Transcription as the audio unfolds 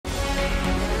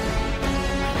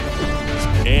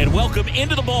and welcome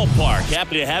into the ballpark.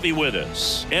 Happy to have you with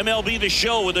us. MLB The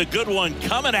Show with a good one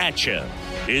coming at you.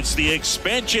 It's the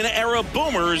expansion era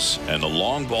Boomers and the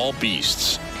long ball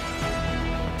Beasts.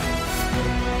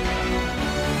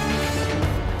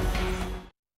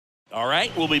 All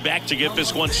right, we'll be back to get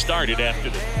this one started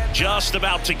after just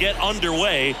about to get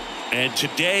underway. And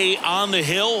today on the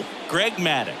hill, Greg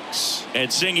Maddux. And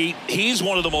Singy, he's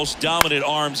one of the most dominant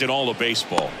arms in all of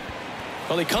baseball.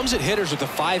 Well, he comes at hitters with a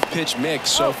 5-pitch mix,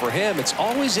 so for him, it's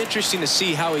always interesting to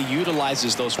see how he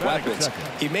utilizes those weapons.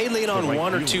 He may lean on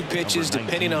 1 or 2 pitches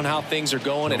depending on how things are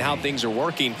going and how things are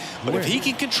working, but if he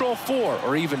can control 4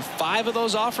 or even 5 of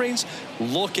those offerings,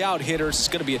 look out, hitters. It's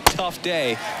going to be a tough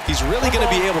day. He's really going to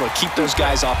be able to keep those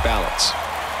guys off balance.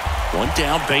 One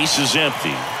down, base is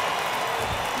empty.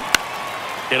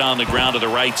 Hit on the ground to the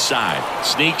right side.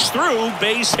 Sneaks through,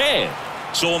 base hit.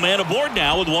 So a man aboard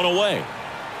now with 1 away.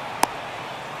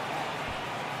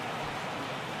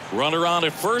 Runner on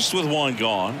at first with 1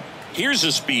 gone. Here's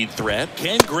a speed threat,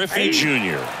 Ken Griffey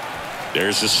Jr.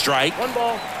 There's a strike. 1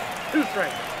 ball, 2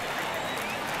 strikes.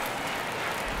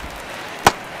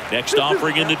 Next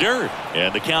offering in the dirt,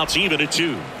 and the count's even at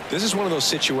 2. This is one of those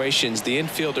situations the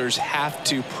infielders have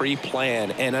to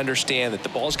pre-plan and understand that the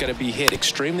ball's got to be hit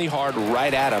extremely hard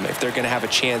right at them if they're going to have a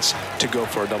chance to go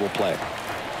for a double play.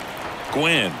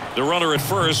 Gwynn, the runner at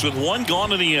first with 1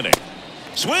 gone in the inning.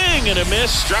 Swing and a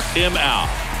miss, struck him out.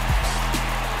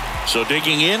 So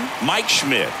digging in, Mike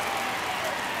Schmidt.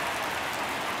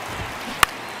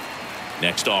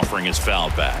 Next offering is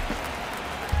fouled back.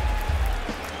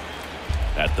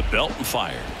 At the belt and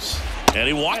fires. And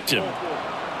he walked him.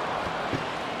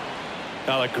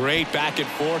 Now a great back and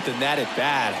forth in that at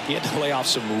bat. He had to lay off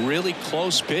some really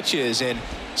close pitches, and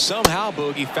somehow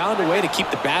Boogie found a way to keep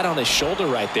the bat on his shoulder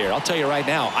right there. I'll tell you right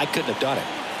now, I couldn't have done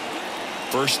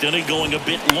it. First inning going a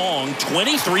bit long,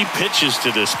 23 pitches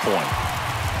to this point.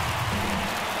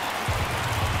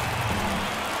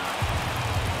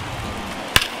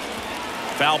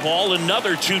 Foul ball,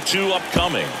 another 2-2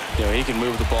 upcoming. You know, he can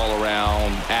move the ball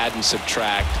around, add and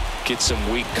subtract, get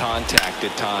some weak contact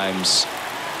at times.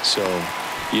 So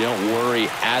you don't worry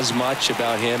as much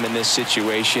about him in this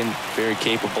situation. Very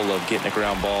capable of getting a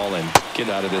ground ball and get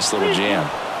out of this little jam.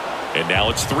 And now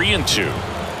it's 3-2.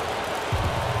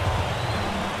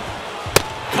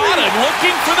 Caught it,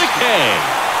 looking for the K.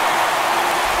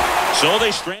 So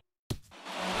they strand.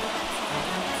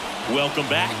 Welcome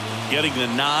back. Getting the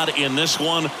nod in this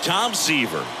one, Tom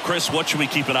Seaver. Chris, what should we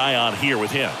keep an eye on here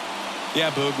with him?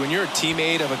 Yeah, Boog, when you're a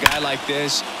teammate of a guy like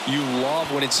this, you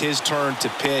love when it's his turn to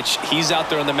pitch. He's out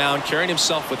there on the mound carrying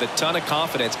himself with a ton of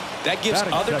confidence. That gives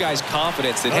other guys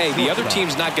confidence that, hey, the other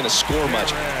team's not going to score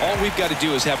much. All we've got to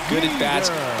do is have good at-bats,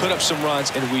 put up some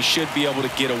runs, and we should be able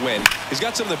to get a win. He's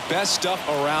got some of the best stuff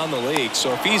around the league.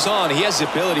 So if he's on, he has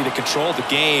the ability to control the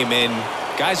game, and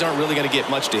guys aren't really going to get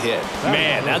much to hit.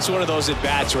 Man, that's one of those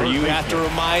at-bats where you have to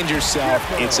remind yourself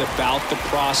it's about the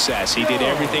process. He did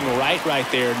everything right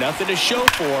there. Nothing to show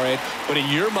for it, but in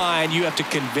your mind, you have to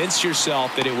convince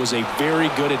yourself that it was a very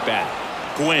good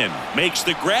at-bat. Gwynn makes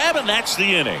the grab, and that's the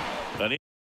inning.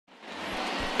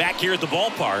 Back here at the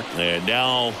ballpark, and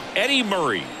now Eddie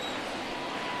Murray.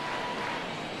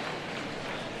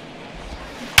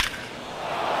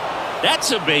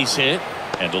 That's a base hit,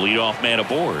 and the leadoff man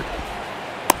aboard.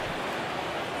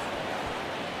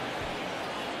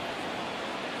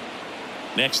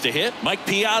 Next to hit, Mike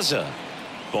Piazza.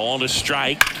 Ball to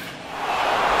strike.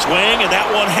 Swing, and that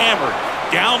one hammered.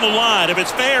 Down the line. If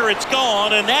it's fair, it's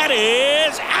gone, and that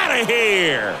is out of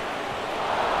here.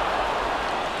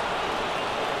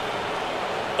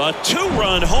 A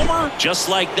 2-run homer. Just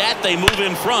like that, they move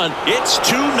in front. It's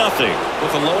 2-0.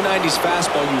 With a low 90s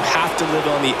fastball, you have to live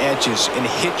on the edges and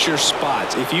hit your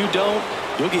spots. If you don't,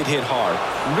 you'll get hit hard.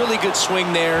 Really good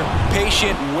swing there.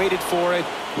 Patient, waited for it.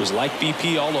 It was like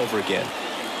BP all over again.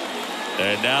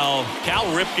 And now Cal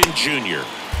Ripken Jr.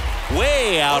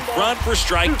 way out front for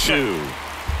strike 2.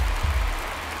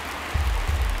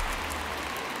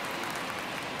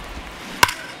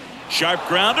 Sharp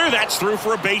grounder. That's through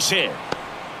for a base hit.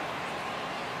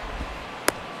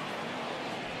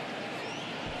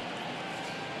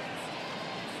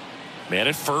 Man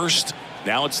at first.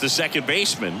 Now it's the second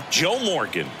baseman, Joe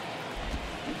Morgan.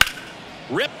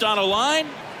 Ripped on a line.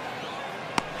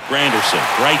 Granderson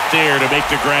right there to make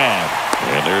the grab.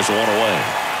 And there's 1 away.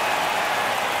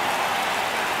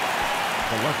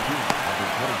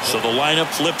 So the lineup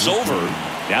flips over.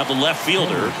 Now the left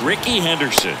fielder, Ricky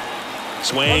Henderson.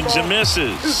 Swings and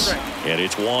misses. And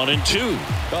it's 1-2.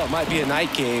 Well, it might be a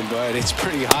night game, but it's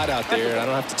pretty hot out there. I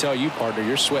don't have to tell you, partner,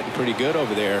 you're sweating pretty good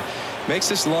over there. Makes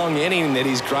this long inning that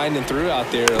he's grinding through out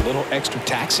there a little extra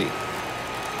taxi.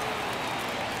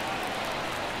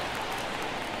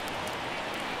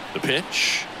 The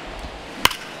pitch.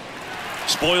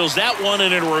 Spoils that one,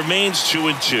 and it remains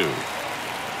 2-2.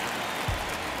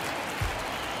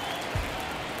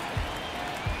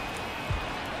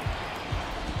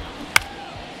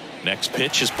 Next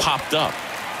pitch is popped up.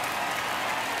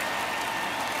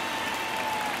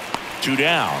 2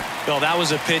 down. Well, that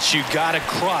was a pitch you got to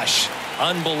crush.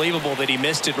 Unbelievable that he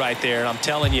missed it right there. And I'm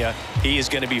telling you, he is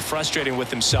going to be frustrated with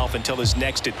himself until his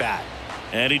next at bat.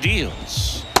 And he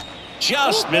deals.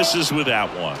 Just misses with that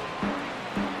one.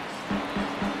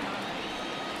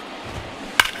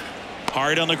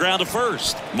 Hard on the ground to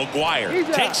first.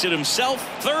 McGuire takes it himself.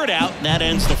 Third out, and that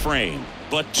ends the frame.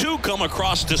 But 2 come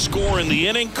across to score in the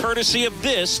inning, courtesy of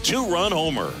this 2-run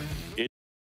homer.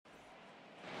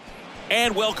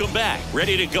 And welcome back.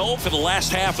 Ready to go for the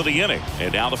last half of the inning.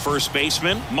 And now the first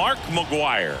baseman, Mark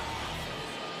McGuire.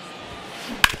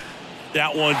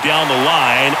 That one down the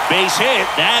line. Base hit.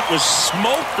 That was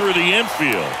smoked through the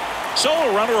infield. So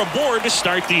a runner aboard to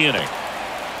start the inning.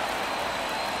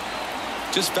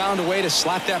 Just found a way to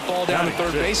slap that ball down the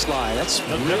third baseline. That's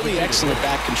really excellent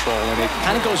bat control, and it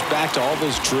kind of goes back to all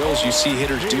those drills you see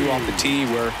hitters do off the tee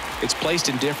where it's placed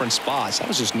in different spots. That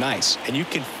was just nice. And you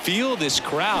can feel this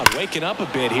crowd waking up a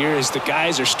bit here as the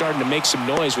guys are starting to make some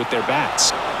noise with their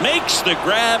bats. Makes the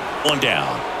grab. 1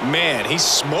 down. Man, he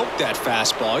smoked that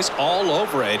fastball. He's all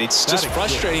over it. It's just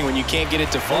frustrating when you can't get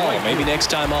it to fall. Maybe next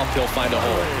time up he'll find a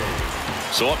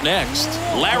hole. So up next,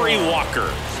 Larry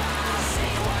Walker.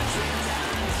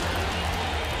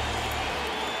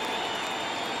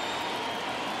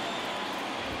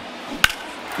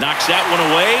 Knocks that one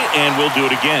away, and we'll do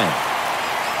it again.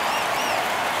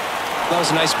 That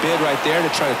was a nice bid right there to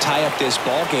try to tie up this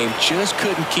ball game. Just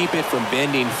couldn't keep it from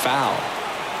bending foul.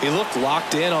 He looked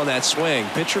locked in on that swing.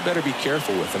 Pitcher better be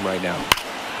careful with him right now.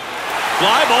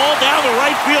 Fly ball down the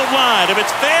right field line. If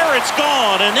it's fair, it's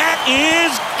gone, and that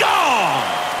is gone.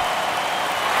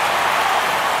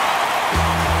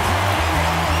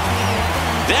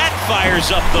 That fires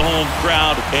up the home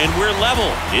crowd, and we're level.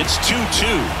 It's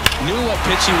 2-2. Knew what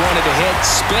pitch he wanted to hit.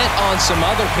 Spent on some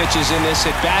other pitches in this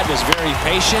at bat. Was very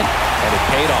patient, and it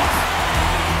paid off.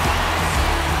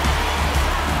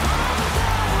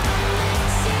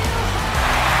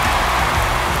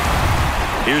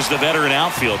 Here's the veteran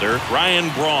outfielder,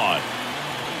 Ryan Braun.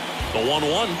 The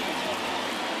 1-1.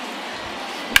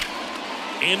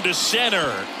 Into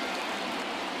center.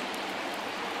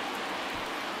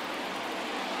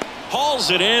 Hauls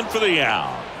it in for the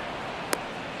out.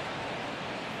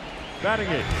 Batting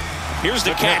it. Here's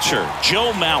the catcher,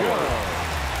 Joe Mauer.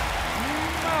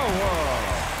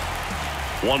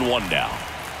 1-1 now.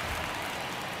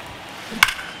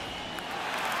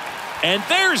 And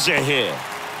there's a hit.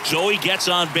 Joey gets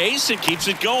on base and keeps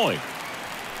it going.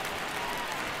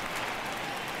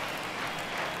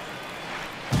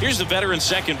 Here's the veteran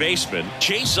second baseman,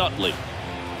 Chase Utley.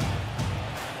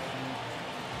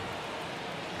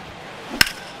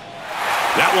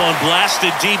 That one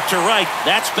blasted deep to right.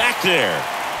 That's back there.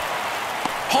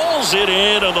 Hauls it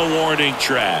in on the warning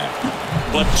track.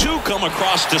 But 2 come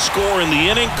across to score in the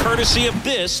inning, courtesy of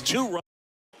this 2-run.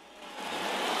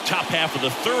 Top half of the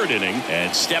third inning,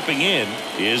 and stepping in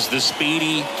is the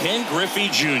speedy Ken Griffey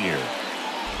Jr.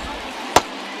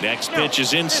 Next pitch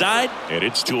is inside, and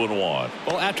it's 2-1.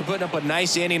 Well, after putting up a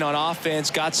nice inning on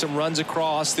offense, got some runs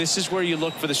across, this is where you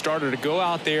look for the starter to go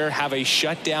out there, have a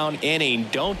shutdown inning.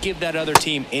 Don't give that other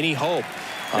team any hope.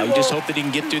 You just hope that he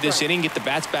can get through this inning, get the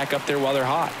bats back up there while they're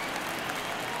hot.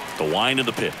 The wind of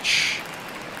the pitch.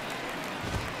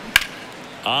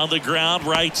 On the ground,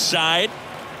 right side.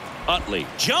 Utley.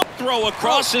 Jump throw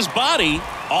across his body.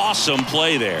 Awesome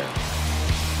play there.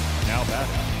 Now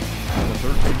batting. The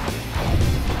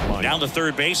third. Down the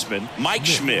third baseman, Mike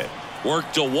Schmidt.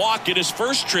 Worked a walk in his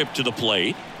first trip to the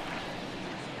plate.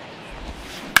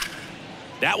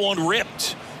 That one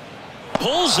ripped.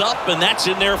 Pulls up, and that's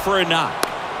in there for a knock.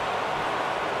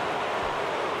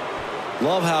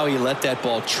 Love how he let that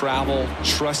ball travel,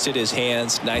 trusted his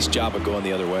hands. Nice job of going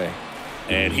the other way.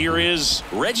 And here is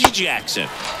Reggie Jackson.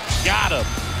 Got him.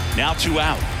 Now 2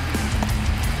 out.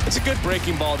 It's a good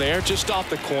breaking ball there, just off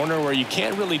the corner where you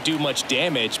can't really do much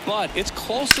damage, but it's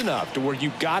close enough to where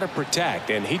you got to protect,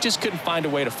 and he just couldn't find a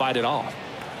way to fight it off.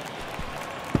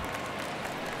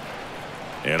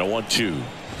 And a 1-2.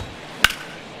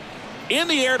 In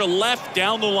the air to left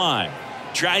down the line.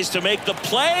 Tries to make the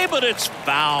play, but it's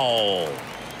foul.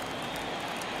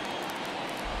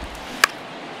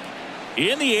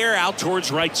 In the air out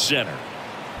towards right center.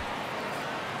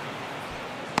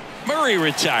 Murray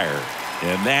retired.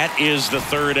 And that is the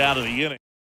third out of the inning.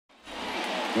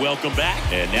 Welcome back.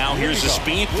 And now here's a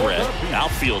speed threat.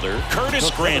 Outfielder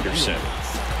Curtis Granderson.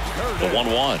 The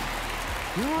 1-1.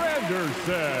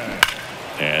 Granderson.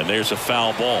 And there's a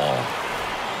foul ball.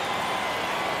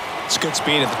 It's good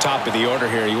speed at the top of the order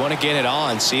here. You want to get it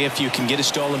on, see if you can get a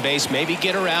stolen base, maybe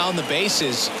get around the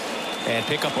bases and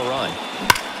pick up a run.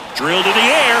 Drilled in the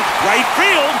air, right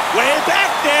field, way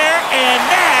back there, and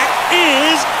that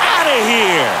is out of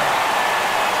here.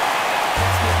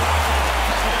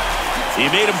 He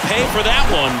made him pay for that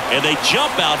one, and they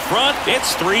jump out front.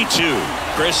 It's 3-2.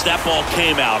 Chris, that ball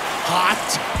came out hot.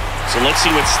 So let's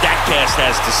see what StatCast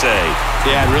has to say.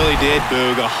 Yeah, it really did,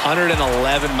 Boog. 111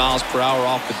 miles per hour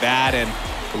off the bat, and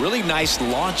a really nice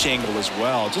launch angle as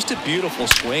well. Just a beautiful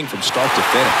swing from start to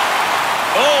finish.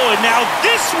 Oh, and now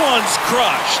this one's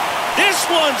crushed. This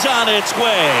one's on its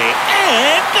way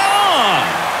and gone.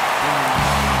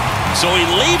 So he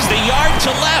leaves the yard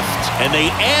to left, and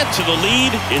they add to the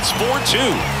lead. It's 4-2.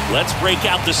 Let's break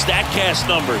out the StatCast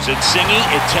numbers. At Singy,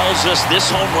 it tells us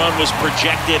this home run was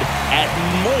projected at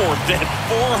more than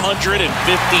 450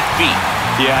 feet.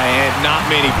 Yeah, and not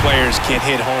many players can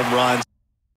hit home runs.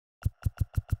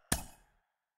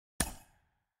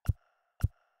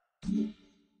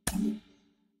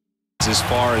 As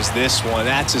far as this one,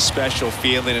 that's a special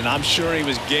feeling, and I'm sure he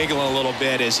was giggling a little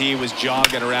bit as he was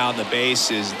jogging around the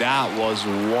bases. That was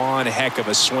one heck of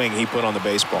a swing he put on the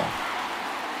baseball.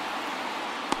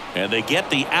 And they get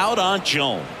the out on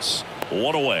Jones.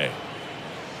 One away.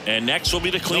 And next will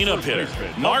be the cleanup hitter,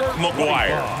 Mark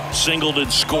McGwire. Singled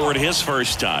and scored his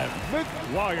first time.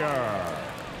 McGwire.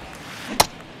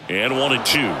 And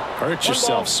 1-2. Hurt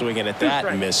yourself swinging at that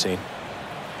and missing.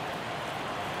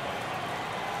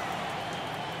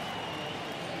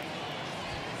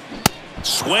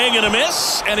 Swing and a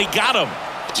miss, and he got him.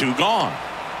 2 gone.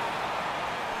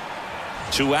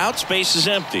 2 outs, base is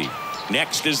empty.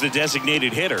 Next is the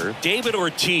designated hitter, David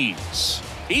Ortiz.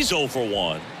 He's 0 for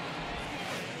 1.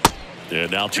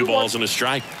 And now 2 balls and a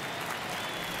strike.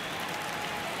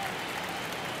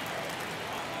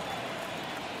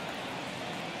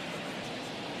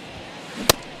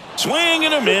 Swing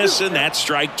and a miss, and that's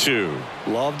strike 2.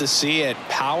 Love to see it.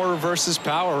 Power versus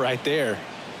power right there.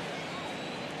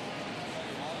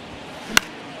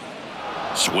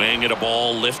 Swing at a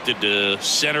ball lifted to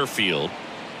center field.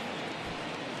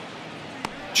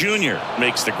 Junior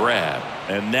makes the grab,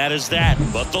 and that is that.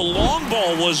 But the long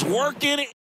ball was working.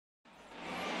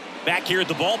 Back here at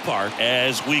the ballpark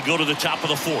as we go to the top of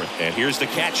the 4th. And here's the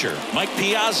catcher, Mike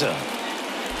Piazza.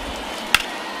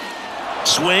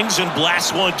 Swings and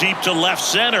blasts one deep to left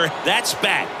center. That's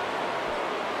back.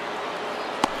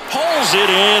 Pulls it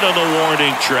in on the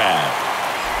warning track.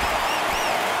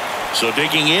 So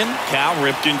digging in, Cal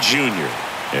Ripken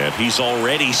Jr. And he's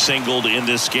already singled in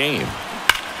this game.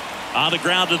 On the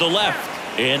ground to the left.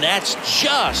 And that's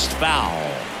just foul.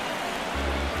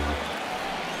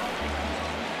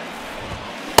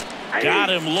 Got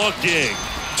him looking.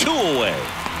 2 away.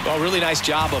 Well, really nice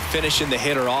job of finishing the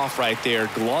hitter off right there.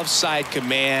 Glove side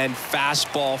command,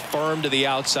 fastball firm to the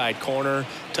outside corner.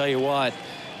 Tell you what,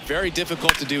 very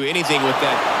difficult to do anything with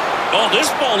that. Oh, this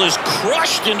ball is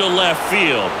crushed into left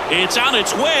field. It's on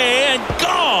its way and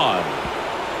gone.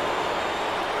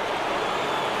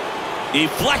 He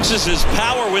flexes his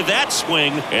power with that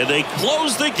swing, and they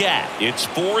close the gap. It's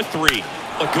 4-3.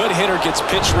 A good hitter gets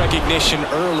pitch recognition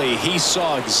early. He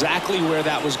saw exactly where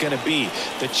that was going to be.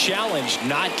 The challenge,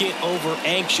 not get over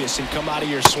anxious and come out of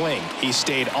your swing. He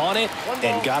stayed on it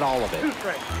and got all of it.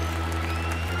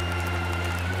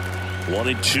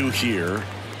 1-2 here.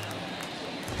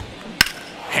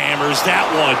 Hammers that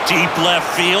one deep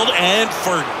left field and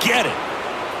forget it.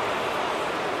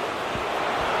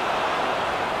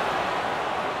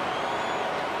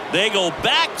 They go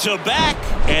back to back,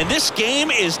 and this game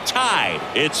is tied.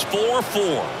 It's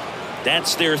 4-4.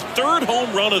 That's their 3rd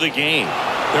home run of the game.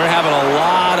 They're having a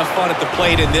lot of fun at the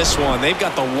plate in this one. They've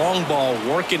got the long ball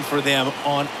working for them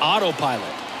on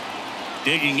autopilot.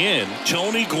 Digging in,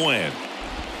 Tony Gwynn.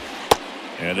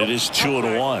 And it is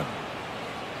 2-1.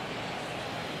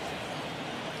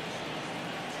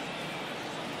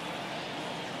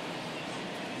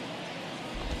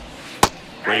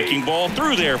 Breaking ball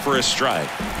through there for a strike.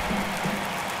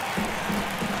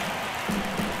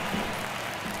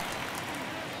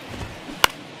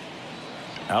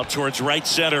 Out towards right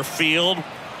center field.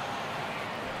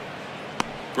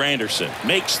 Granderson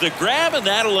makes the grab, and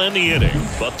that'll end the inning.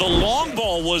 But the long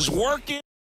ball was working.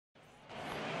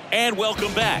 And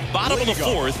welcome back. Bottom of the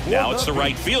 4th. Now it's the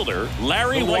right fielder,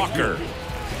 Larry Walker.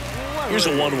 Here's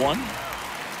a 1-1.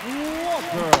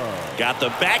 Walker. Got the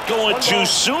bat going too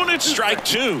soon. It's strike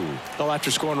two. Well, after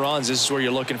scoring runs, this is where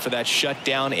you're looking for that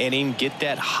shutdown inning. Get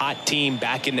that hot team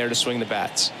back in there to swing the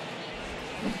bats.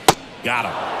 Got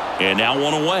him. And now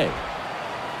one away.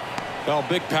 Well,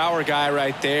 big power guy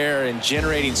right there and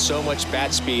generating so much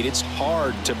bat speed. It's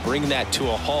hard to bring that to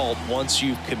a halt once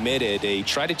you've committed. He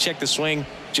tried to check the swing,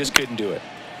 just couldn't do it.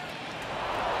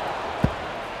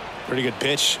 Pretty good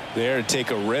pitch there to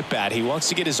take a rip at. He wants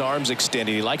to get his arms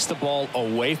extended. He likes the ball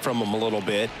away from him a little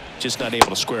bit, just not able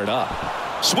to square it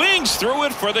up. Swings through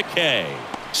it for the K.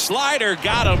 Slider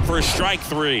got him for strike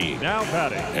three. Now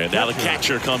batting. And now the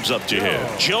catcher comes up to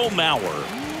him. Joe Mauer.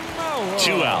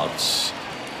 2 outs.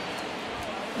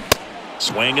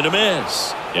 Swing and a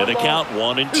miss. And the count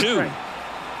 1-2.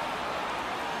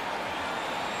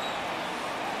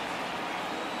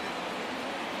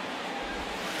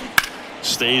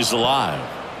 Stays alive.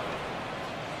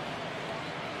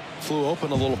 Flew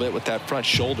open a little bit with that front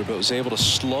shoulder, but was able to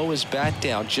slow his bat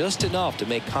down just enough to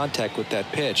make contact with that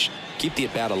pitch. Keep the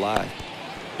at-bat alive.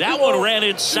 That one ran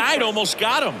inside, almost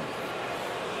got him.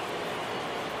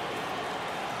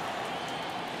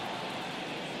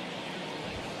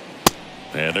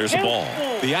 And there's a ball.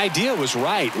 The idea was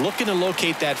right. Looking to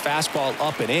locate that fastball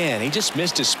up and in. He just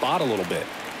missed his spot a little bit.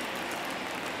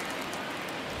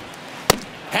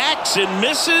 Hacks and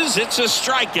misses. It's a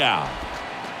strikeout.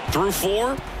 Through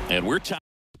 4, and we're tied.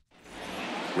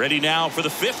 Ready now for the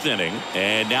 5th inning.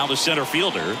 And now the center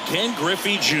fielder, Ken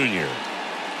Griffey Jr.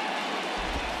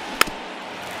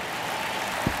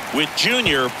 With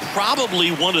Jr.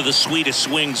 probably one of the sweetest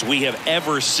swings we have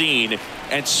ever seen,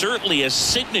 and certainly as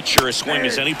signature a swing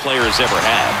as any player has ever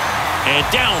had.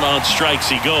 And down on strikes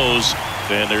he goes.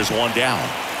 And there's one down.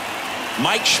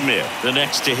 Mike Schmidt, the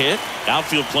next to hit.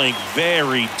 Outfield playing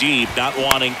very deep, not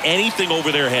wanting anything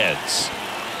over their heads.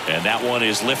 And that one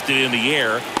is lifted in the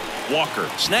air. Walker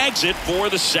snags it for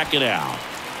the 2nd out.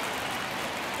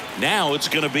 Now it's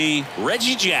going to be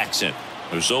Reggie Jackson,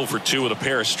 who's 0 for 2 with a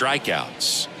pair of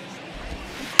strikeouts.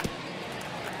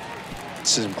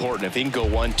 This is important. If he can go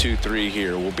 1, 2, 3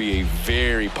 here, will be a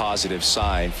very positive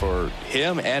sign for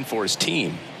him and for his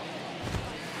team.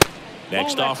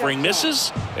 Next offering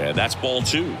misses, and that's ball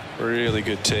 2. Really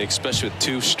good take, especially with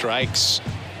 2 strikes.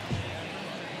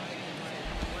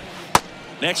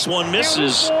 Next one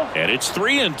misses, and it's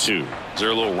 3-2. Is there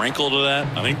a little wrinkle to that?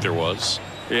 I think there was.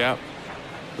 Yeah.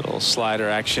 Little slider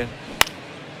action.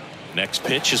 Next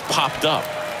pitch is popped up.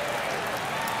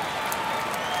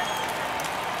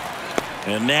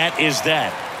 And that is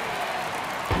that.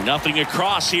 Nothing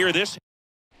across here.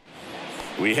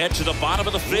 We head to the bottom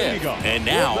of the 5th. And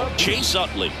now Chase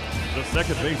Utley, The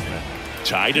second baseman.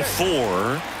 tied at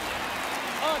 4.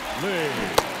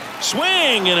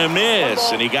 Swing and a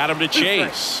miss, and he got him to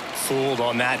chase. Fooled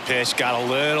on that pitch, got a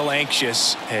little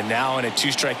anxious, and now in a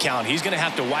 2-strike count, he's going to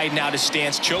have to widen out his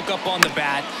stance, choke up on the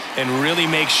bat, and really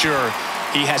make sure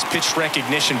he has pitch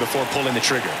recognition before pulling the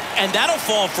trigger. And that'll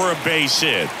fall for a base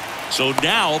hit. So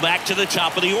now back to the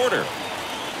top of the order.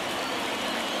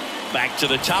 Back to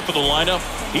the top of the lineup.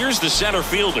 Here's the center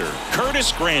fielder,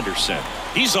 Curtis Granderson.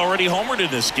 He's already homered in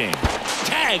this game.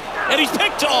 Tag, and he's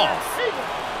picked off.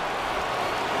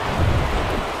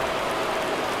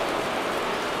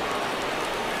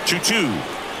 Two.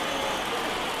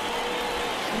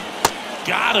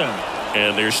 Got him.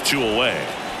 And there's 2 away.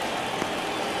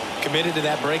 Committed to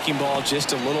that breaking ball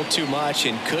just a little too much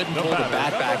and couldn't pull the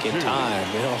bat back in time.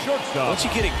 You know, once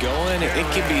you get it going, it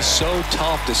can be so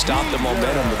tough to stop the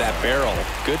momentum of that barrel.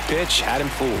 Good pitch, had him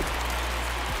fooled.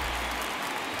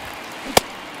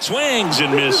 Swings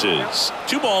and misses.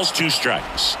 2 balls, 2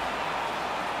 strikes.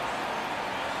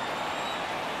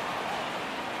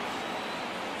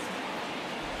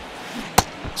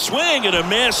 Swing and a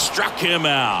miss, struck him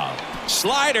out.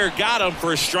 Slider got him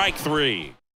for strike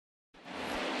 3.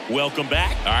 Welcome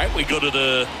back. All right, we go to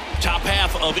the top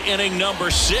half of inning number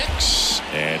 6.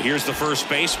 And here's the first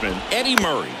baseman, Eddie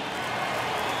Murray.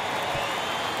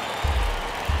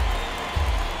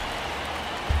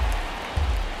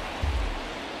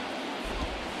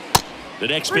 The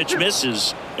next pitch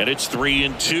misses, and it's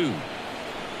 3-2.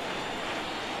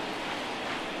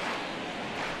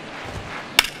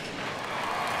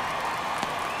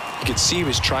 You could see he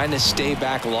was trying to stay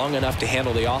back long enough to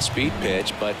handle the off-speed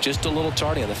pitch, but just a little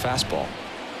tardy on the fastball.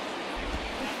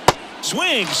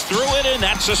 Swings through it, and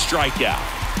that's a strikeout.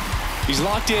 He's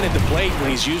locked in at the plate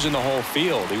when he's using the whole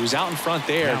field. He was out in front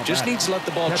there. Just needs to let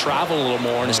the ball travel a little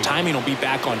more, and his timing will be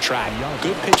back on track.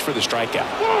 Good pitch for the strikeout.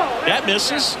 That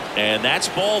misses, and that's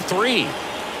ball 3.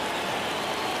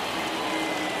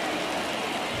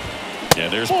 Yeah,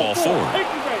 there's ball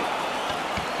 4.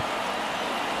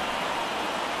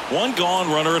 One gone,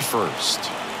 runner at first.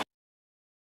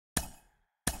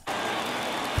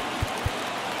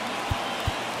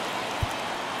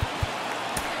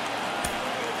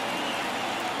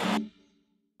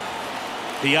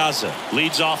 Piazza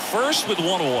leads off first with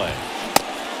one away.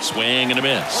 Swing and a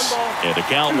miss. And a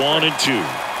count 1-2.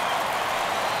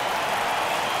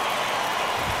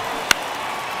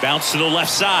 Bounce to the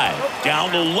left side.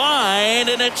 Down the line,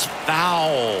 and it's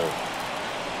foul.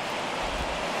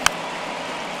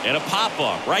 And a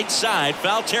pop-up right side,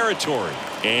 foul territory.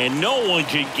 And no one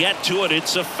can get to it.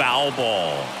 It's a foul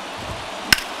ball.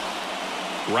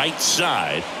 Right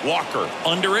side, Walker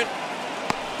under it.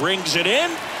 Brings it in.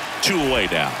 2 away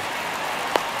down.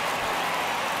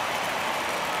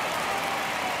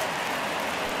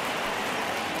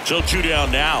 So 2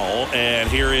 down now, and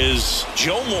here is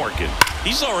Joe Morgan.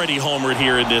 He's already homered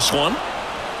here in this one.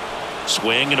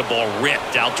 Swing and a ball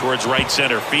ripped out towards right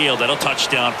center field. That'll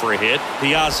touchdown for a hit.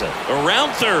 Piazza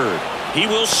around third. He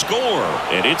will score,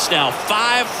 and it's now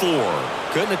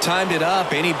 5-4. Couldn't have timed it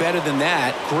up any better than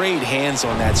that. Great hands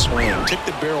on that swing. Took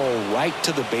the barrel right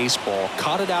to the baseball.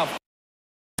 Caught it out.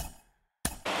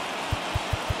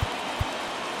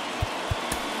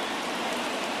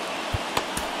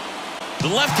 The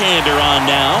left-hander on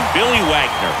now, Billy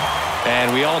Wagner.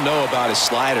 And we all know about his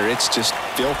slider. It's just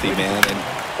filthy, man. And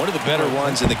one of the better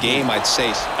ones in the game, I'd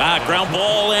say. Ground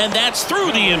ball, and that's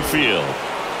through the infield.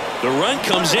 The run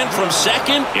comes in from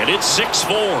second, and it's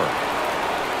 6-4.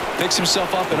 Picks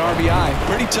himself up an RBI.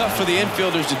 Pretty tough for the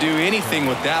infielders to do anything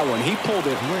with that one. He pulled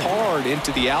it hard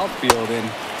into the outfield, and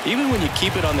even when you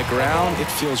keep it on the ground, it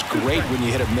feels great when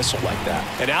you hit a missile like that.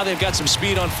 And now they've got some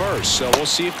speed on first, so we'll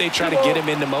see if they try to get him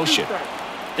into motion.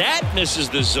 That misses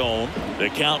the zone. The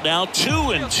count now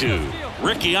 2-2.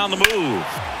 Ricky on the move.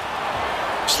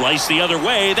 Slice the other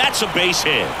way. That's a base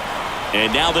hit.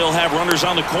 And now they'll have runners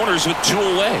on the corners with 2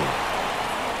 away.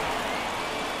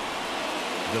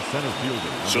 The center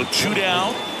fielder. So 2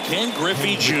 down. Ken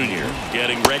Griffey Jr.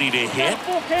 getting ready to hit.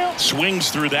 Swings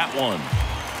through that one.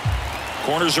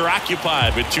 Corners are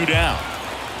occupied with 2 down.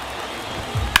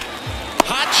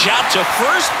 Hot shot to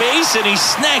first base, and he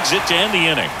snags it to end the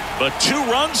inning. But 2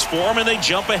 runs for him, and they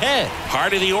jump ahead.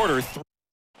 Heart of the order.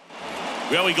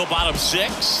 Well, we go bottom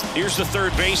 6. Here's the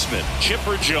third baseman,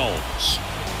 Chipper Jones.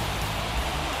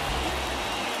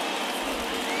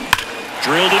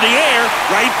 Drilled in the air,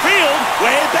 right field,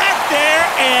 way back there,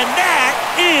 and that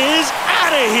is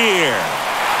out of here.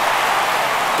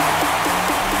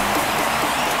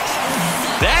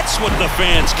 That's what the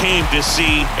fans came to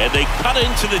see, and they cut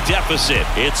into the deficit.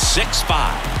 It's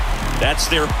 6-5. That's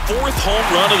their 4th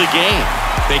home run of the game.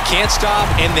 They can't stop,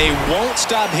 and they won't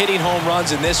stop hitting home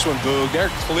runs in this one, Boog. They're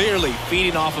clearly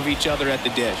feeding off of each other at the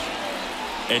dish.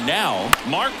 And now,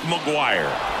 Mark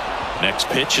McGwire. Next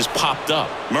pitch is popped up.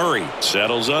 Murray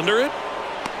settles under it,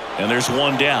 and there's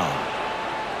 1 down.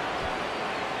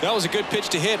 That was a good pitch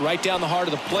to hit right down the heart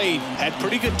of the plate. Had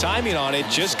pretty good timing on it.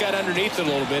 Just got underneath it a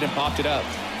little bit and popped it up.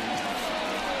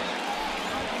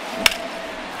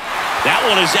 That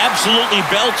one is absolutely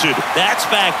belted. That's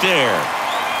back there.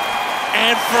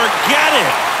 And forget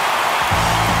it.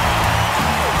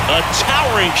 A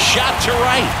towering shot to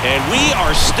right. And we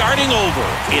are starting over.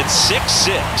 It's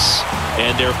 6-6.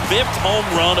 And their 5th home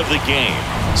run of the game.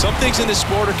 Some things in this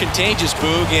sport are contagious,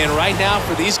 Boog. And right now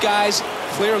for these guys,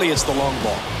 clearly it's the long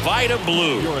ball. Vida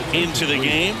Blue into the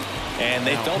game. And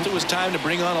they felt it was time to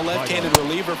bring on a left-handed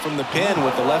reliever from the pen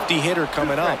with the lefty hitter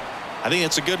coming up. I think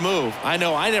it's a good move. I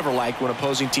know I never liked when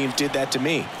opposing teams did that to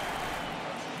me.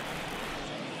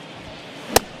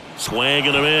 Swing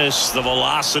and a miss. The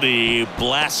velocity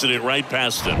blasted it right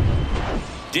past him.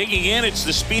 Digging in, it's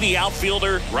the speedy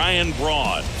outfielder, Ryan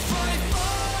Braun.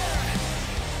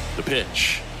 The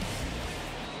pitch.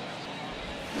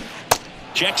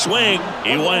 Check swing.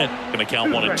 He went. Going to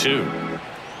count 1-2.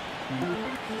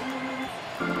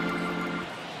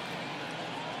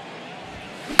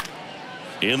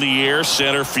 In the air,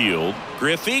 center field.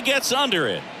 Griffey gets under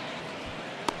it.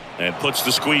 And puts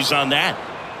the squeeze on that.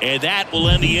 And that will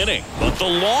end the inning. But the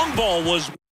long ball was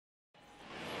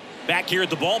back here at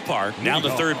the ballpark. Now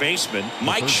the third baseman,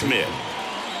 Mike Schmidt.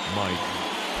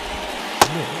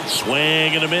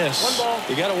 Swing and a miss.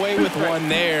 He got away with one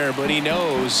there, but he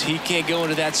knows he can't go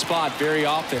into that spot very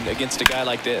often against a guy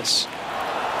like this.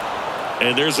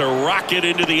 And there's a rocket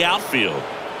into the outfield.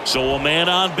 So a man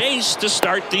on base to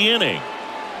start the inning.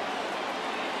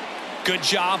 good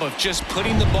job of just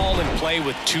putting the ball in play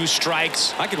with 2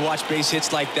 strikes. I could watch base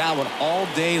hits like that one all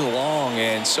day long,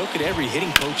 and so could every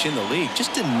hitting coach in the league.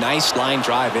 Just a nice line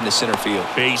drive into center field.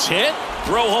 Base hit.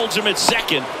 Throw holds him at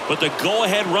second, but the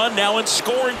go-ahead run now in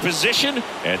scoring position,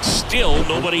 and still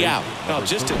nobody out. Oh,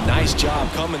 just a nice job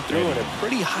coming through in a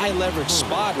pretty high leverage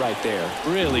spot right there.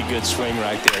 Really good swing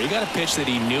right there. He got a pitch that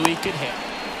he knew he could hit.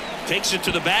 Takes it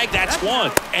to the bag. That's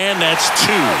 1, and that's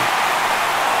 2.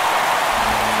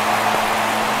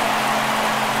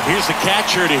 Here's the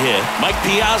catcher to hit, Mike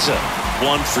Piazza.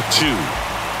 1 for 2.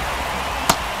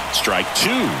 Strike 2.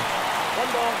 1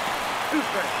 ball, 2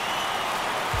 strikes.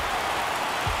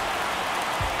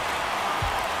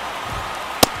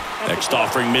 Next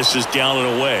offering misses down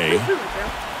and away.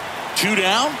 2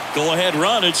 down. Go ahead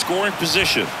run in scoring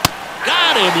position.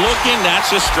 Got him looking.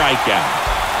 That's a strikeout.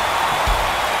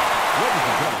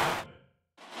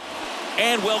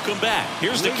 And welcome back.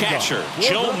 Here's the catcher,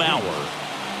 Joe Mauer.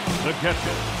 The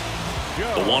catcher,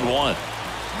 The 1-1.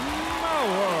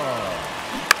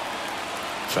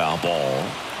 Foul ball.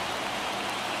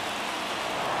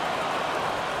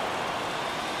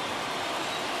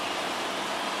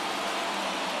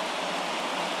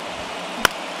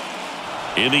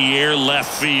 In the air,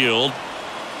 left field.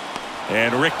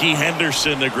 And Ricky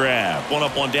Henderson the grab. 1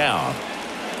 up, 1 down.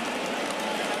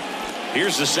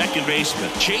 Here's the second baseman,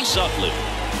 Chase Utley.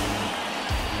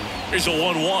 Here's a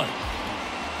 1-1.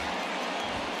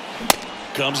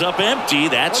 Comes up empty.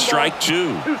 That's strike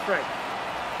 2. 2 strikes.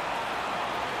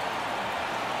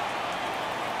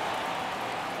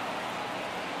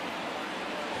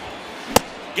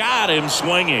 Got him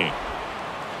swinging.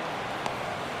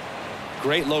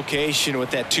 Great location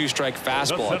with that 2-strike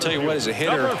fastball. I'll tell you what, as a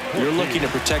hitter, you're looking to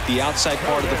protect the outside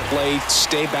part of the plate,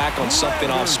 stay back on something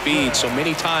off speed. So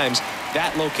many times,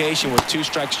 that location with 2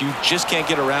 strikes, you just can't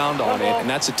get around on it, and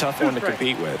that's a tough one to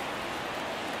compete with.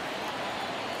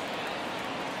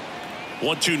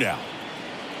 1-2 now.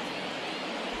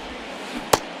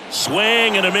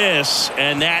 Swing and a miss,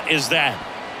 and that is that.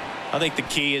 I think the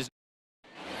key is.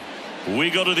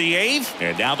 We go to the 8th,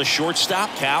 and now the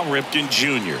shortstop, Cal Ripken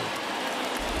Jr.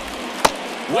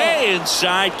 Way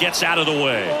inside, gets out of the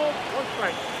way. 1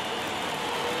 strike.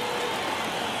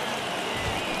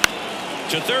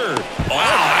 To third.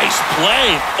 Wow, nice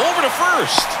play. Over to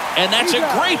first. And that's a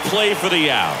great play for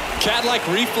the out. Cat-like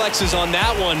reflexes on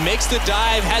that one. Makes the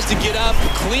dive, has to get up.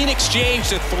 Clean exchange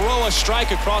to throw a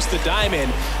strike across the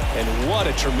diamond. And what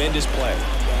a tremendous play.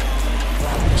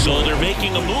 So they're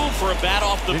making a move for a bat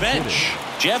off the bench.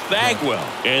 Jeff Bagwell.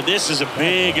 And this is a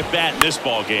big at bat in this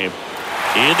ball game.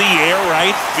 In the air,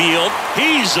 right field.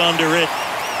 He's under it.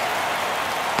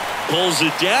 Pulls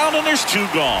it down, and there's 2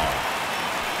 gone.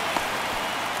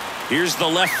 Here's the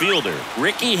left fielder,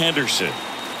 Ricky Henderson.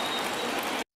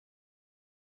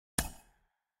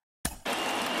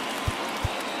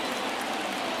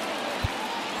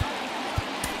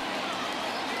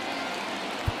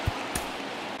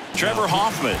 Trevor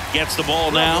Hoffman gets the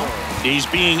ball now. He's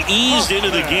being eased into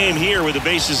the game here with the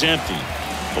bases empty.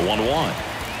 The 1-1.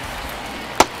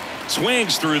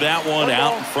 Swings through that one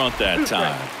out in front that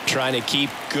time. Trying to keep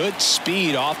good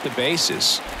speed off the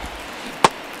bases.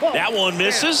 That one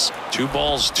misses. 2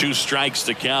 balls, 2 strikes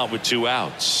to count with 2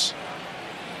 outs.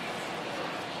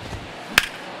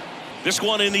 This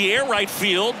one in the air, right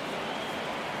field.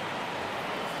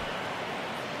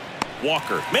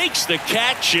 Walker makes the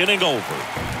catch, inning over.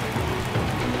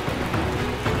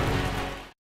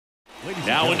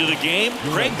 Now into the game,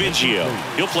 Craig Biggio.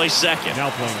 He'll play second. Now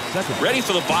playing second. Ready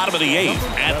for the bottom of the 8th.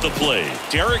 At the plate,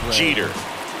 Derek Jeter.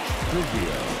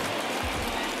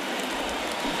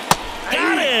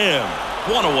 Got him!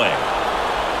 1 away.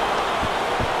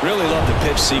 Really love the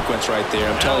pitch sequence right there.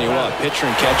 I'm telling you what, pitcher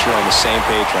and catcher on the same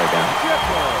page right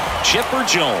now. Chipper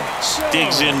Jones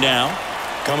digs in now.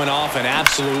 Coming off an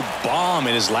absolute bomb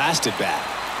in his last at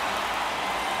bat.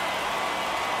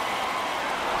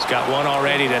 He's got 1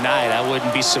 already tonight. I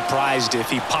wouldn't be surprised if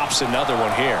he pops another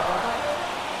one here.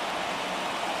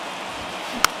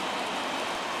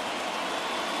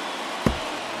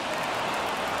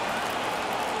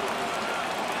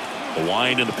 The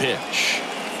wind and the pitch.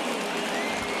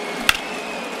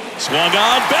 Swung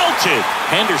on, belted.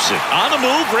 Henderson on the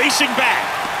move, racing back.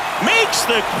 Makes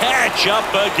the catch up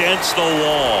against the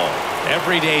wall.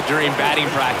 Every day during batting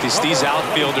practice, these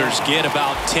outfielders get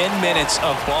about 10 minutes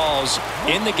of balls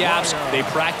in the gaps. They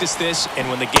practice this, and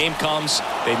when the game comes,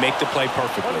 they make the play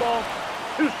perfectly. 1 ball,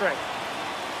 2 strikes.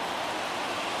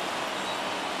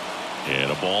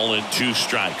 And a ball and 2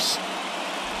 strikes.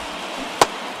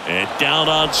 And down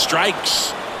on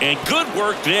strikes. And good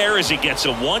work there as he gets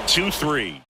a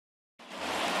 1-2-3.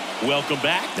 Welcome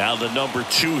back. Now the number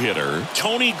 2 hitter,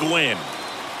 Tony Gwynn.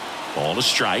 Ball to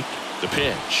strike. The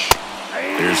pitch.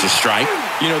 Here's a strike.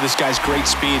 You know, this guy's great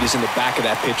speed is in the back of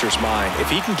that pitcher's mind. If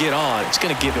he can get on, it's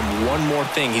going to give him one more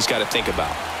thing he's got to think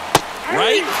about.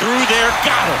 Right through there.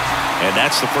 Got it. And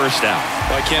that's the first out.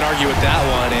 Well, I can't argue with that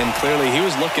one. And clearly he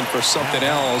was looking for something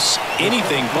else.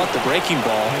 Anything but the breaking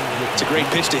ball. It's a great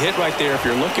pitch to hit right there if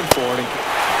you're looking for it.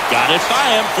 Got it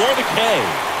by him for the K.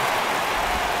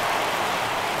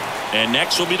 And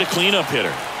next will be the cleanup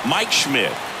hitter, Mike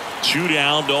Schmidt. 2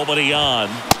 down, nobody on.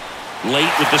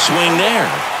 Late with the swing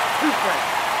there.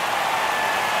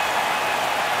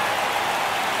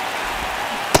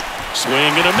 Swing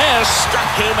and a miss.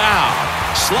 Struck him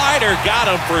out. Slider got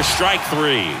him for strike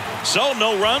 3. So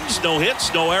no runs, no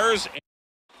hits, no errors.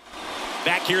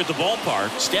 Back here at the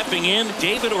ballpark, stepping in,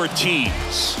 David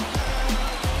Ortiz.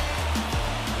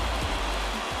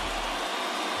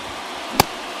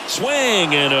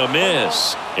 Swing and a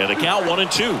miss. And the count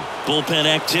 1-2. Bullpen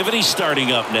activity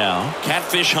starting up now.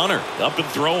 Catfish Hunter up and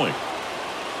throwing.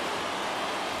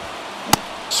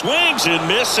 Swings and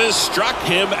misses. Struck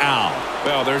him out.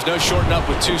 Well, there's no shorting up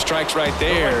with 2 strikes right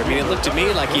there. I mean, it looked to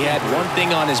me like he had one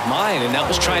thing on his mind, and that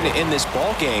was trying to end this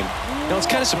ball game. Now, it's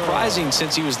kind of surprising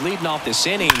since he was leading off this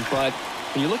inning, but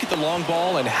when you look at the long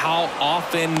ball and how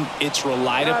often it's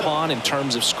relied upon in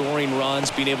terms of scoring runs,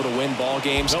 being able to win ball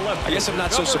games, I guess I'm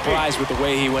not so surprised with the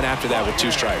way he went after that with 2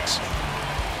 strikes.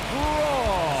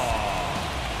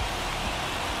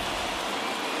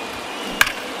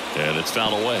 And it's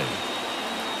fouled away.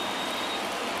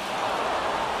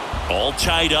 All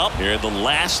tied up here in the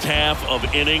last half of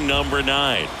inning number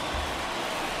 9.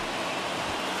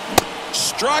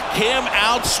 Struck him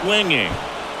out swinging.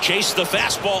 Chased the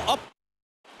fastball up.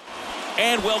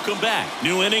 And welcome back.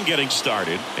 New inning getting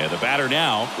started. And the batter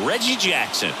now, Reggie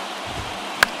Jackson.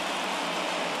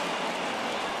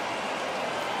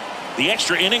 The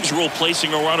extra innings rule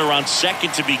placing a runner on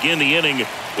second to begin the inning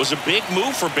was a big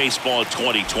move for baseball in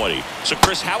 2020. So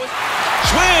Chris Howard,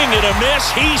 swing and a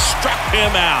miss. He struck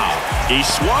him out. He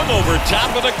swung over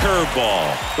top of the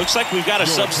curveball. Looks like we've got a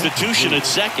substitution at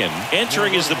second.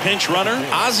 Entering as the pinch runner,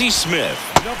 Ozzie Smith.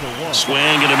 Swing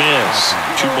and a miss.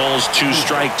 2 balls, 2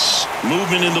 strikes.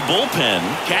 Movement in the bullpen.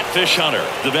 Catfish Hunter,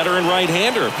 the veteran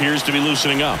right-hander, appears to be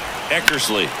loosening up.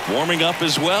 Eckersley warming up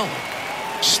as well.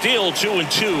 Still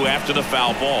 2-2 after the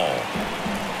foul ball.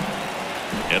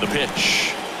 And the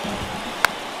pitch.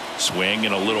 Swing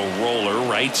and a little roller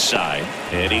right side.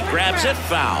 And he grabs it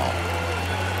foul.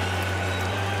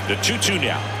 The 2-2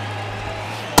 now.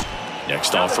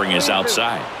 Next offering is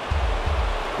outside.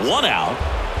 1 out.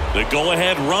 The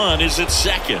go-ahead run is at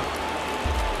second.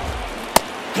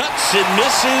 Cuts and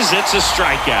misses. It's a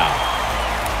strikeout.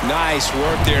 Nice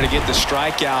work there to get the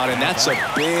strikeout, and that's a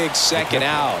big second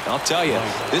out. I'll tell you,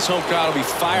 this home crowd will be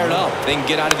fired up. They can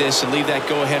get out of this and leave that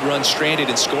go-ahead run stranded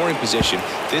in scoring position.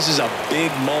 This is a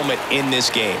big moment in this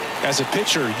game. As a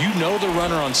pitcher, you know the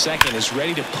runner on second is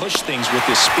ready to push things with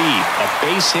his speed. A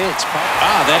base hit's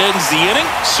that ends the inning,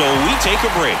 so we take a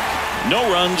break. No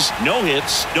runs, no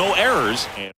hits, no errors.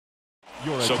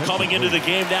 So coming into the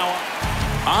game now,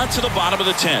 on to the bottom of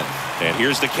the 10th. And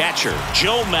here's the catcher,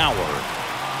 Joe Mauer.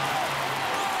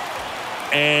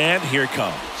 And here it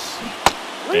comes.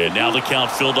 And now the count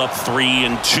filled up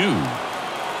 3-2.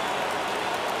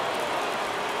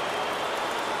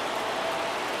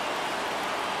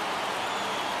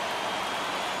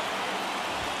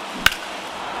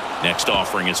 Next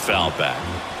offering is fouled back.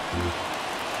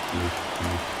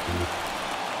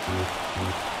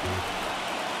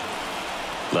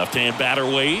 Left-hand batter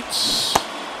waits.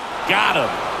 Got him.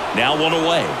 Now 1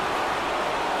 away.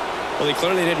 Well, he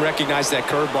clearly didn't recognize that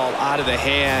curveball out of the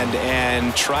hand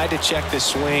and tried to check the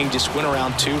swing, just went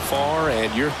around too far,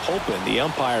 and you're hoping the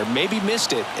umpire maybe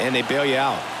missed it, and they bail you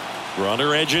out.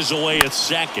 Runner edges away at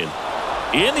second.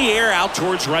 In the air out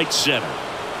towards right center.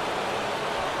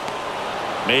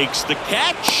 Makes the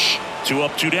catch. 2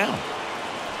 up, 2 down.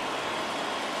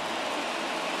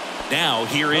 Now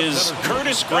here is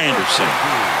Curtis Granderson.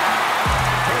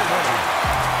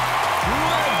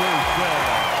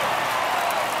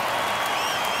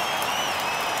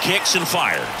 Kicks and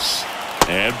fires.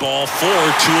 And ball 4, 2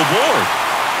 aboard.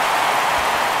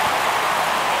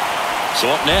 So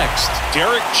up next,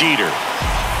 Derek Jeter.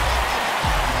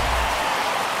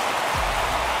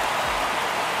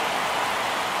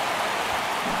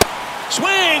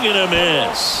 Swing and a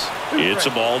miss. It's a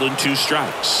ball and 2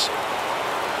 strikes.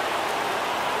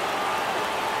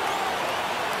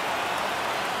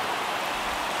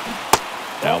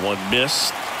 That one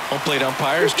missed. Home plate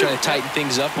umpires trying to tighten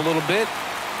things up a little bit.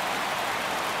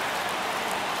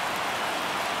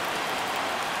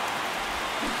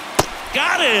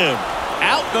 Got him.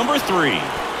 Out number 3.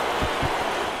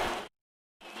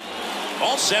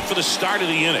 All set for the start of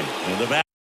the inning. In the back.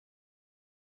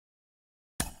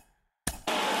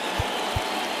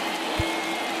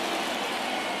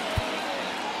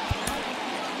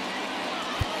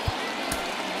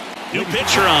 New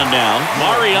pitcher on now,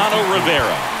 Mariano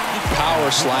Rivera. Power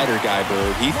slider guy,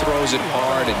 Bird. He throws it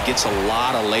hard and gets a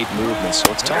lot of late movement, so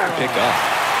it's tough to pick up.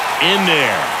 In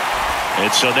there.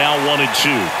 And so now 1-2.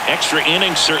 Extra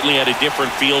innings certainly had a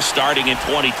different feel starting in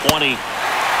 2020.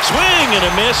 Swing and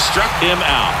a miss, struck him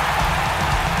out.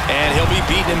 And he'll be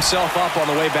beating himself up on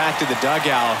the way back to the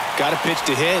dugout. Got a pitch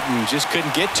to hit and just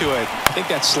couldn't get to it. I think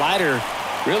that slider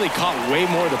really caught way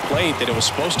more of the plate than it was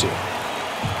supposed to.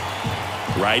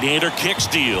 Right-hander kicks,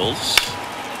 deals.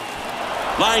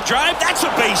 Line drive, that's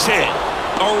a base hit.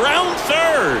 Around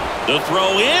third. The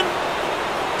throw in.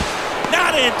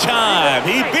 Not in time.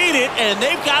 He beat it, and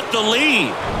they've got the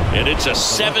lead. And it's a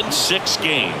 7-6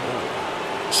 game.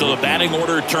 So the batting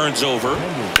order turns over.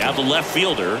 Now the left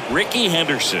fielder, Ricky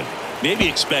Henderson. Maybe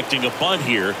expecting a bunt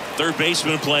here. Third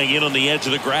baseman playing in on the edge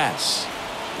of the grass.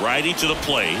 Righty to the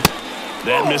plate.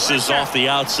 That misses off the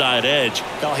outside edge.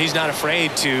 Well, he's not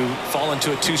afraid to fall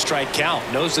into a 2-strike count.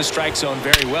 Knows the strike zone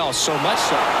very well, so much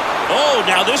so. Oh,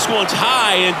 now this one's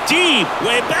high and deep.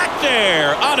 Way back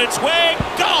there. On its way.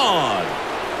 Gone.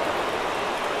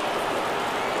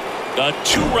 A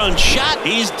 2-run shot.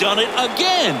 He's done it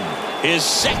again. His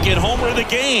second homer of the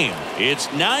game. It's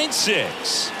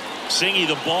 9-6. Singy,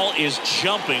 the ball is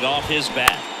jumping off his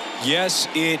bat. Yes,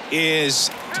 it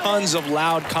is. Tons of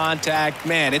loud contact.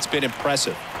 Man, it's been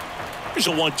impressive. Here's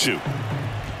a 1-2.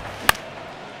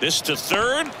 This to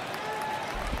third.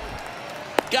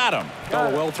 Got him. Oh,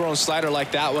 a well-thrown slider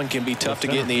like that one can be tough to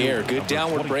get in the air. Good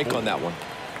downward break on that one.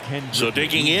 So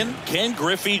digging in, Ken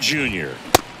Griffey Jr.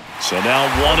 So now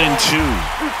 1-2.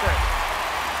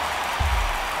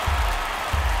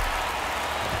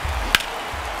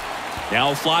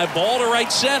 Now a fly ball to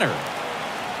right center.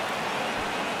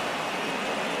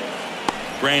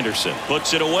 Granderson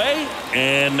puts it away,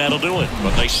 and that'll do it.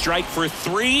 But they strike for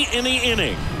 3 in the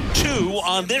inning. 2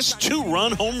 on this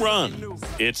 2-run home run.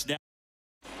 It's now.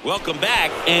 Welcome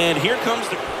back, and here comes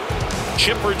the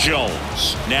Chipper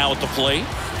Jones. Now at the plate.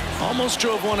 Almost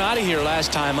drove one out of here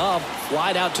last time up.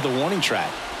 Flied out to the warning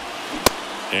track.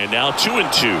 And now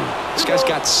 2-2. This guy's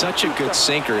got such a good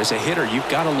sinker. As a hitter, you've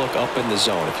got to look up in the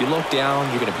zone. If you look down,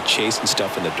 you're going to be chasing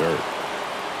stuff in the dirt.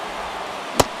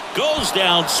 Goes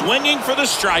down swinging for the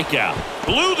strikeout.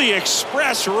 Blew the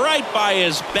express right by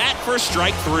his bat for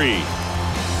strike 3.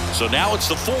 So now it's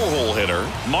the 4-hole hitter,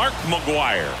 Mark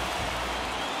McGuire.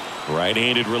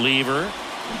 Right-handed reliever.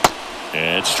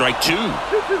 And strike 2.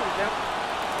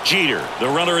 Jeter, the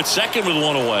runner at second with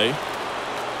one away.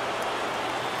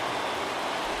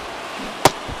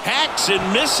 Hacks and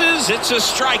misses. It's a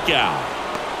strikeout.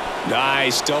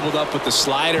 Nice. Doubled up with the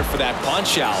slider for that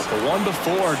punch out. The one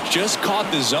before just caught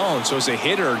the zone. So as a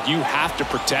hitter, you have to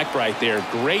protect right there.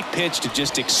 Great pitch to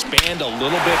just expand a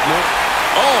little bit more.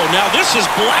 Oh, now this is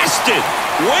blasted.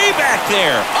 Way back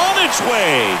there. On its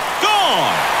way.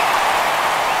 Gone.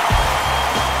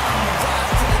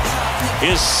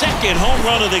 His second home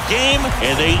run of the game,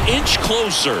 and they inch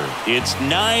closer. It's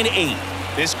 9-8.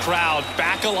 This crowd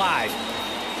back alive.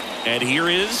 And here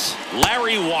is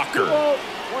Larry Walker.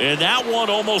 And that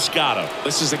one almost got him.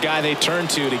 This is the guy they turn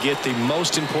to get the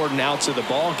most important outs of the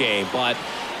ball game, but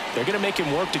they're going to make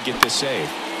him work to get this save.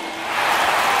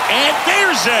 And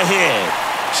there's a hit.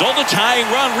 So the tying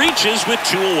run reaches with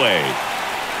 2 away.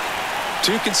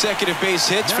 2 consecutive base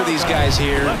hits for these guys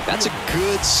here. That's a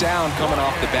good sound coming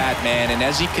off the bat, man. And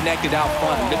as he connected out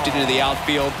front and lifted into the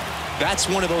outfield, that's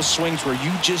one of those swings where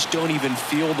you just don't even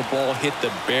feel the ball hit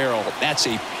the barrel. That's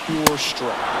a pure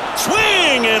strike.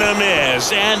 Swing and a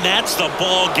miss, and that's the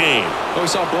ball game. We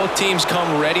saw both teams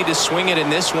come ready to swing it in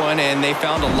this one, and they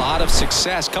found a lot of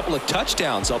success. Couple of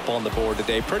touchdowns up on the board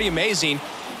today. Pretty amazing,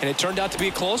 and it turned out to be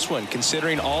a close one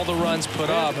considering all the runs put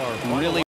up. Really